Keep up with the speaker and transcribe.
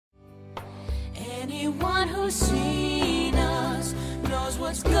Anyone who's seen us knows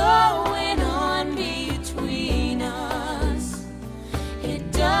what's going on between us.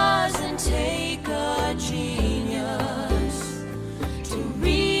 It doesn't take a genius to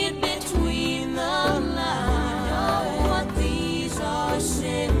read between the lines. Know what these are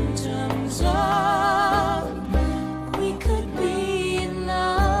symptoms of. We could be in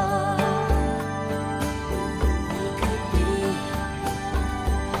love. We could be.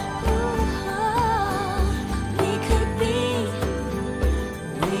 We could be.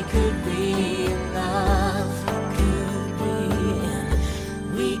 We could be in love.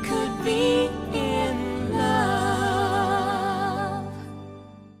 We could be in love.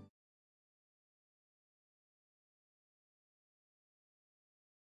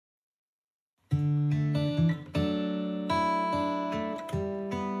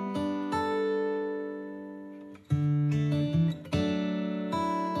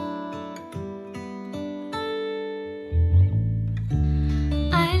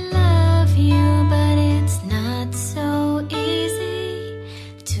 I love you, but it's not so easy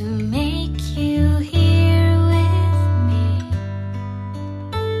to make you here with me.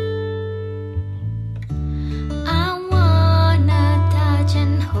 I wanna touch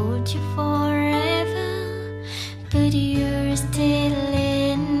and hold you forever, but you're still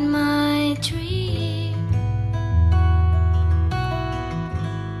in my dream.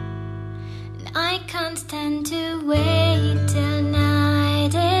 And I can't stand to wait till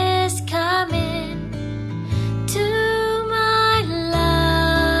night is coming to my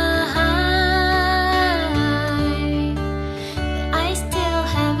life. But I still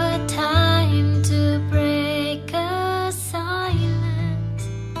have a time to break a silence.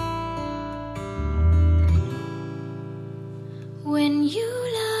 When you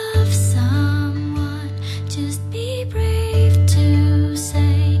love someone, just be brave to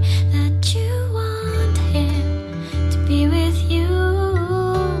say that you want him to be with you.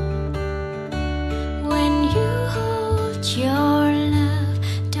 When you hold your love,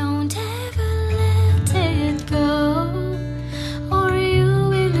 don't ever let it go, or you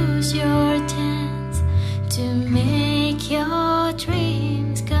will lose your chance to make your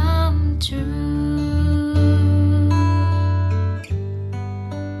dreams come true.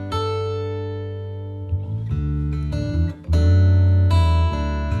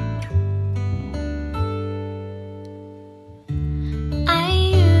 I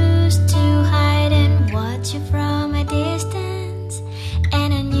used to hide and watch you from a distance,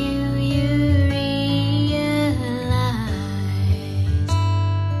 and I knew you realized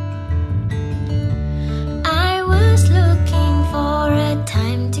I was looking for a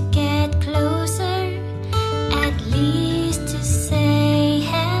time to get closer, at least to say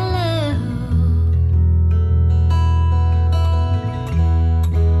hello.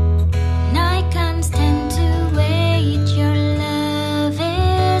 And I can't stand to wait, your love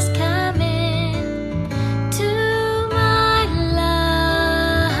is coming to my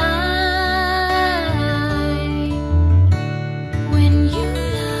life. When you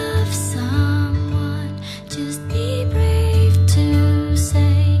love someone, just be brave to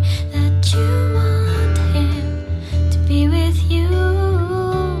say that you want him to be with you.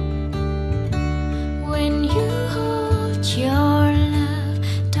 When you hold your love,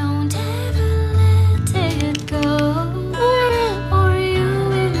 don't ever let it go, or you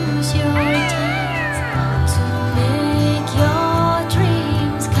will lose your chance to make your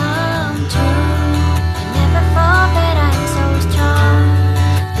dreams come true. I never thought that I'm so strong.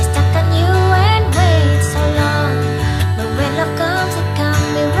 I stuck on you and wait so long, but when love comes, it can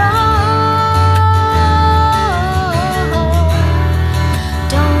be wrong.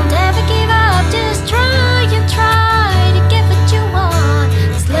 Don't ever give up, just try and try to get what you want.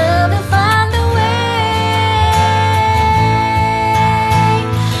 'Cause love will find a way.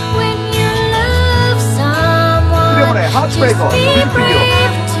 When you love someone, 이번에 하트브레이커 just be 뮤직비디오.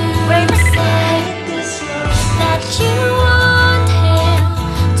 brave to say that you want him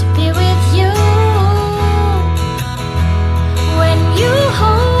to be with you. When you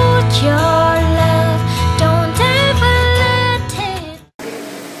hold your love, don't ever let it.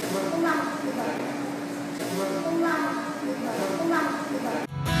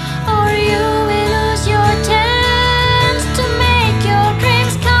 Or you will lose your chance to make your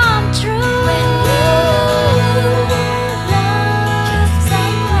dreams come true. When you love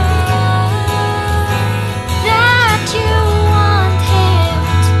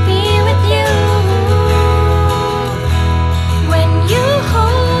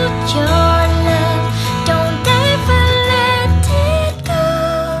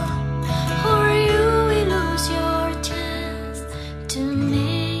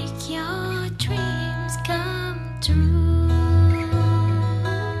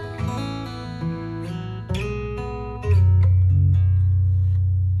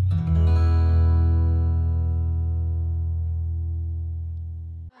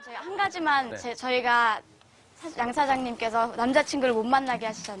저희 한 가지만 저희가 양 사장님께서 남자친구를 못 만나게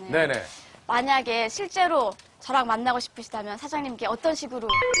하시잖아요. 네네. 만약에 실제로 저랑 만나고 싶으시다면 사장님께 어떤 식으로?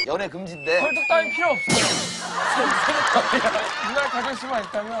 연애 금지인데. 설득 따윈 필요 없어요.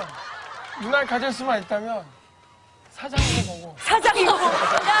 누날 가질 수만 있다면 사장님 보고. 사장이 보고.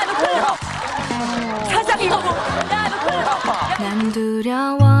 야, 너 보고. 사장이 보고. 야, 너 보고. 난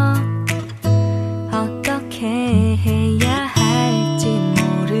두려워 어떻게 해야 할지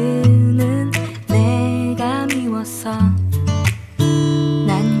모르는 내가 미웠어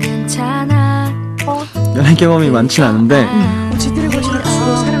난 괜찮아 연애 경험이 많진 않은데 지드래곤이랑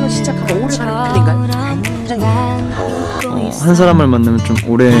주로 사랑을 시작하고 오래 가는 편인가요? 굉장히 한 사람을 만나면 좀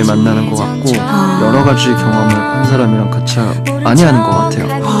오래 만나는 것 같고 여러 가지 경험을 한 사람이랑 같이 많이 하는 것 같아요.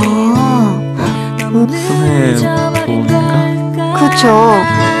 손해보니까? 그렇죠.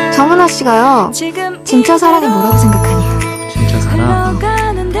 정은아 씨가요. 진짜 사랑이 뭐라고 생각하니? 진짜 사랑?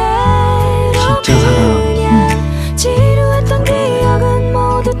 진짜 사랑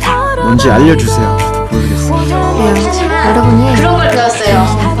뭔지 알려주세요. 모르겠어요. 네, 여러분이 그런 걸 배웠어요.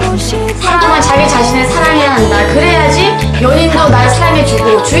 사람은 자기 자신을 사랑해야 한다. 그래야지 연인도 날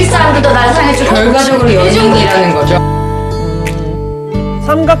사랑해주고 주위 사람들도 날 사랑해주고 결과적으로 연인이라는 거죠.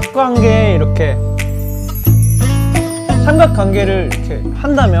 삼각관계에 이렇게 삼각관계를 이렇게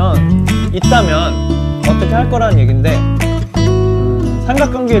있다면 어떻게 할 거라는 얘긴데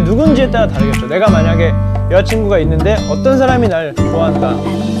삼각관계에 누군지에 따라 다르겠죠. 내가 만약에 여자친구가 있는데 어떤 사람이 날 좋아한다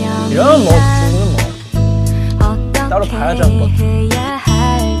이런 뭐 그거는 뭐 따로 봐야죠 한번. 해야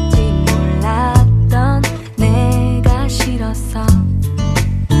할지 몰랐던 내가 싫었어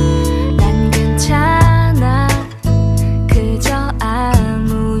난 괜찮아 그저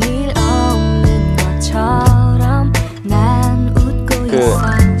아무 일 없는 것처럼 난 웃고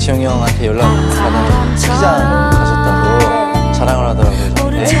있어 지영이 형한테 연락 받은 스키장 가셨다고 자랑을 하더라고요.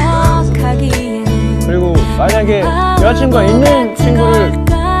 모른 척하기에는 그리고 만약에 여자친구가 있는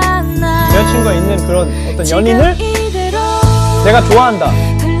그런 어떤 연인을 내가 좋아한다.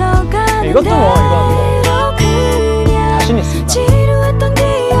 이것도 뭐 이건 자신 있습니다.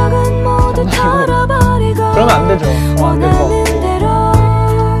 그러면 안 되죠. 안 될 것 같고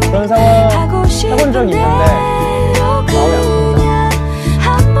그런 상황 해본 적이 있는데 마음이 안 듭니다. 한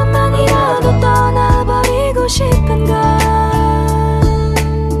번만이라도 떠나버리고 싶은 걸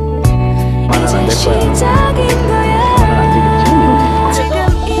말은 안 될 거야. 시작인 거야 말은 안 되겠지.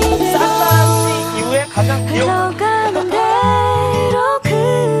 이후에 가장 흘러가는 대로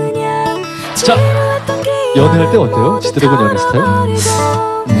그냥 자, 연애할 때 어때요? 지드래곤 연애 스타일?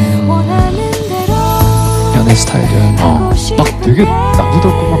 연애 스타일은 막 되게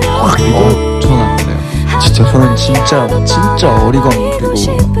나부덥고 막 저는 안 그래요. 저는 진짜 어리광 그리고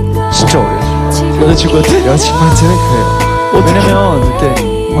진짜 어려요. 여자친구한테는 그래요. 왜냐면 이렇게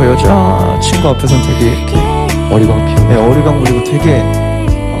여자친구 앞에서는 되게 이렇게 어리광 피우고 어리광 부리고 되게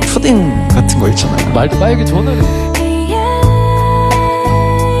푸딩 같은 거 있잖아요. 말도 빠르게 전화를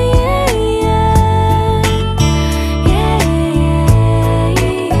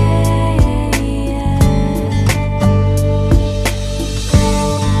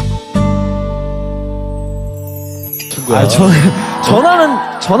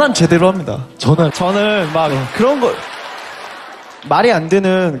전화는 제대로 합니다. 저는 막 그런 거 말이 안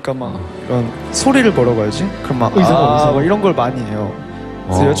되는 그러니까 막 이런 소리를 걸어가야지. 그럼 막 의사가. 막 이런 걸 많이 해요.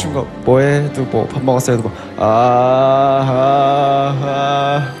 그래서 여자친구가 뭐해? 해도 뭐 밥 먹었어요? 해도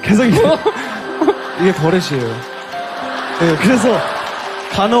계속 이게 버릇이에요. 네, 그래서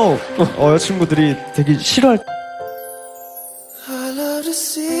간혹 여자친구들이 되게 싫어할 I love to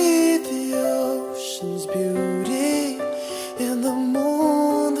see the ocean's beauty and the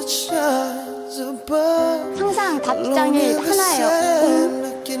moon that shines above. 항상 답장이 하나예요.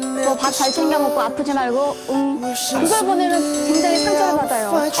 너 밥 잘 챙겨 먹고 아프지 말고 그걸 보내면 굉장히 상처를 받아요.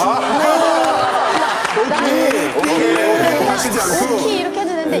 오키 이렇게 해도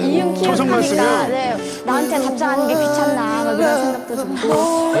되는데 이응키 이렇게 하니까 나한테 답장하는 게 귀찮나 막 이런 생각도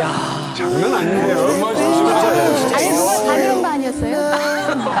들고. 장난 아니네요. 아니 그거 다른 거 아니었어요?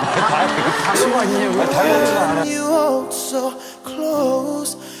 다른 거 아니냐고. 다르지 않아. You hold so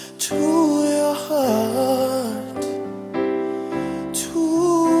close to your heart.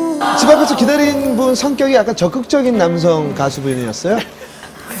 집 앞에서 기다린 분 성격이 약간 적극적인 남성 가수분이었어요?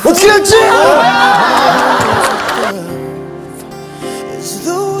 어떻게 할지? It's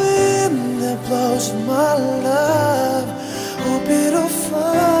the wind that blows my love. Hope it'll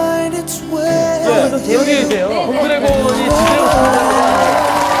find its way. 여기 돼요. 홈드래곤이 지드래곤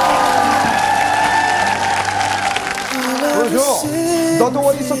보여줘. 너도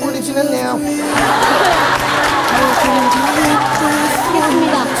어디서 꼴리 지냈네요.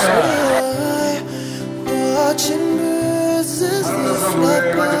 알겠습니다.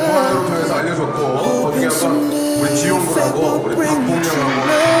 지용군하고 우리 박봉영하고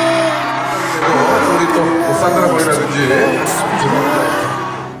우리 또 산드라 거리라든지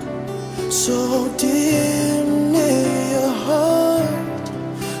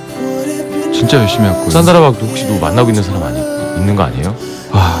진짜 열심히 했고 산드라박도 혹시 누구 만나고 있는 사람 있는 거 아니에요?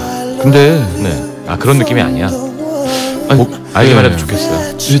 근데 네. 그런 느낌이 아니야. 알게 말해도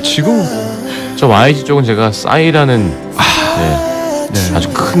좋겠어요. 지금 저 YG 쪽은 제가 싸이라는 아주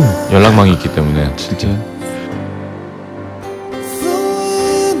큰 연락망이 있기 때문에 진짜.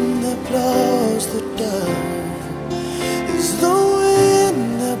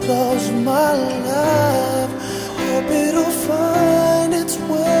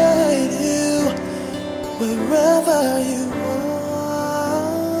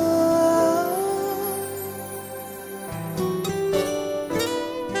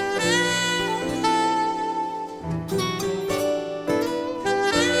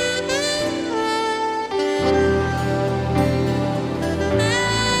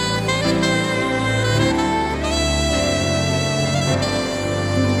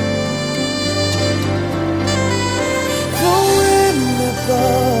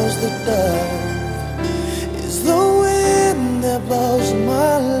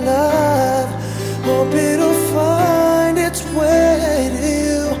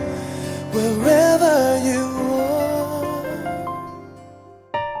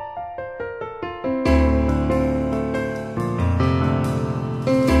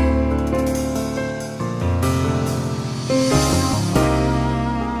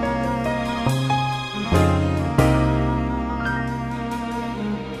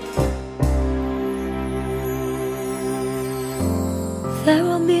 There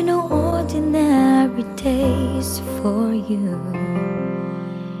will be no ordinary days for you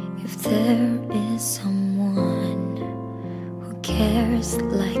if there is someone who cares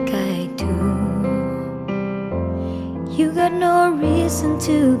like I do. You got no reason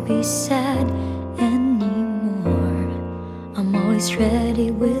to be sad anymore. I'm always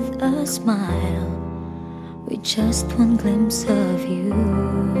ready with a smile, with just one glimpse of you.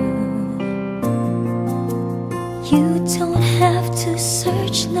 You don't have to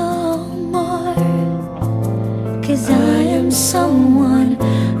search no more, 'cause I am someone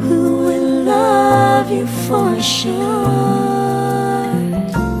who will love you for sure.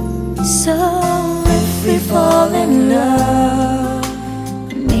 So if we fall in love,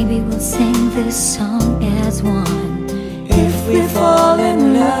 maybe we'll sing this song as one. If we fall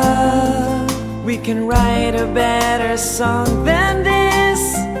in love, we can write a better song than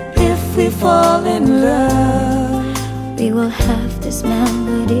this. If we fall in love, we will have this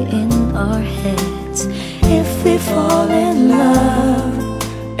melody in our heads. If we fall in love,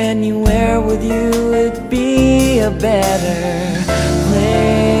 anywhere with you would be a better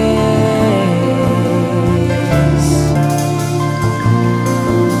place.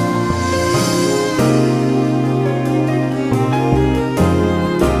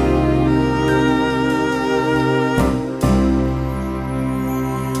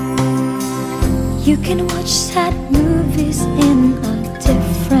 You can watch sad movies in a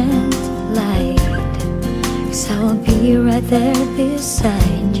different light, 'cause I will be right there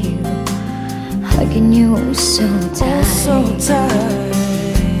beside you, hugging you so tight.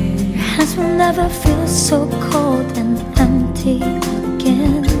 Your hands will never feel so cold and empty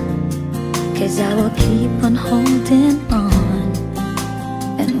again, 'cause I will keep on holding on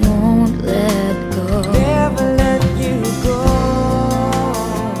and won't let go. Never let you go.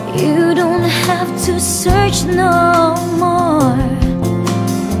 You don't have to search no more,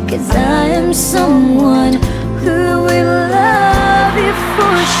 'cause I am someone who will love you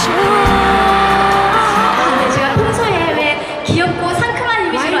for sure. 제가 평소에 왜 귀엽고 상큼한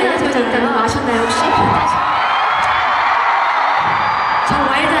이미지로 알려져 있다는 거 아셨나요 혹시? 저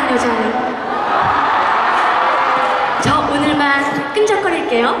와일드한 여자예요. 저 오늘만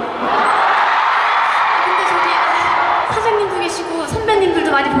끈적거릴게요. 근데 저기 사장님도 계시고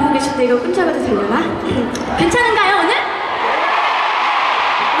선배님들도 많이 보고 계신데 이거 끈적여도 되려나? 괜찮은가요 오늘?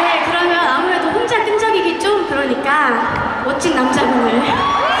 네, 그러면 아무래도 혼자 끈적이기 좀 그러니까 멋진 남자분을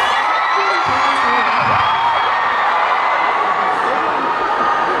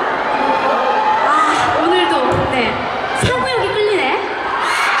오늘도 네 사구역이 끌리네.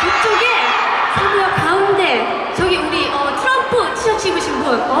 저쪽에 사구역 가운데 저기 우리 트럼프 티셔츠 입으신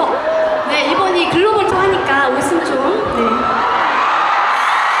분 네 이번이 글로벌 좀 하니까 옷은 좀 네.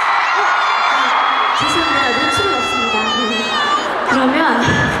 죄송합니다. 눈치는 없습니다. 네. 그러면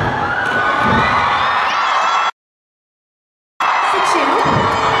섹시해요?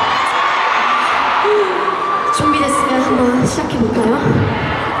 준비됐으면 한번 시작해볼까요?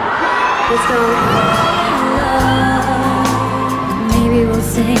 Let's go.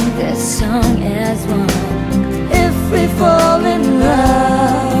 this song as one. If we fall in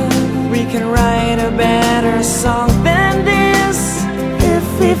love, we can write a better song than this. if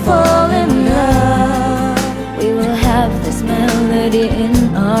we fall in love, we will have this melody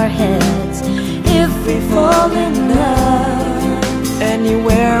in our heads. If we fall in love,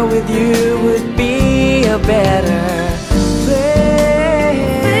 anywhere with you would be a better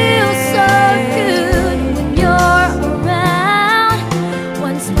place. feels so good when you're around.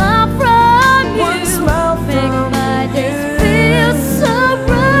 One smile from you, One smile make from my days you. feel so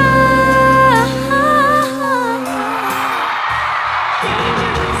right.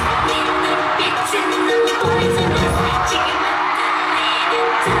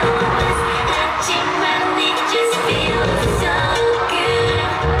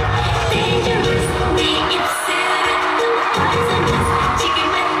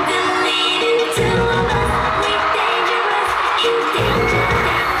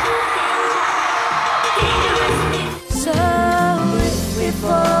 So if we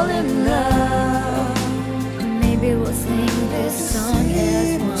fall in love, maybe we'll sing this song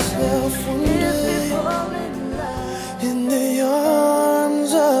as one. If we fall in love, In the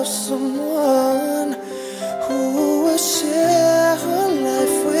arms of someone who will share her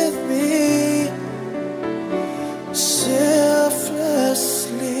life with me,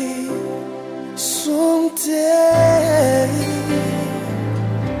 selflessly. Someday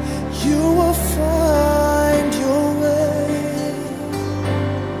you will find your way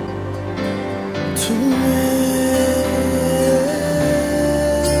to me.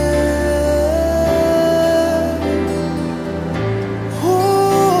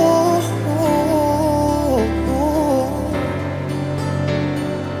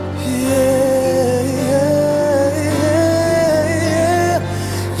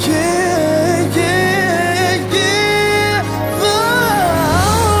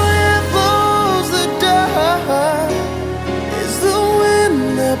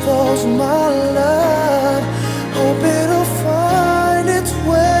 Blows my love, hope it'll find its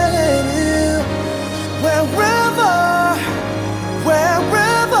way to you.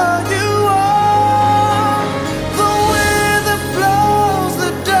 Wherever you are, the wind that blows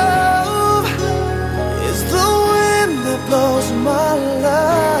the dove is the wind that blows my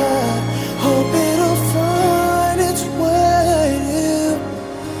love. Hope it'll find its way to you,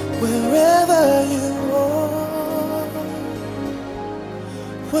 wherever you are,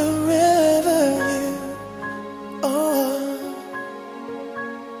 wherever you are.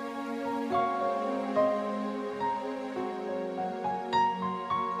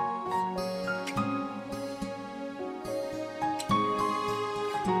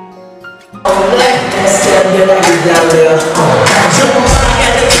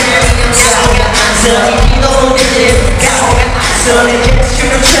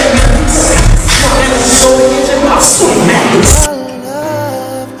 I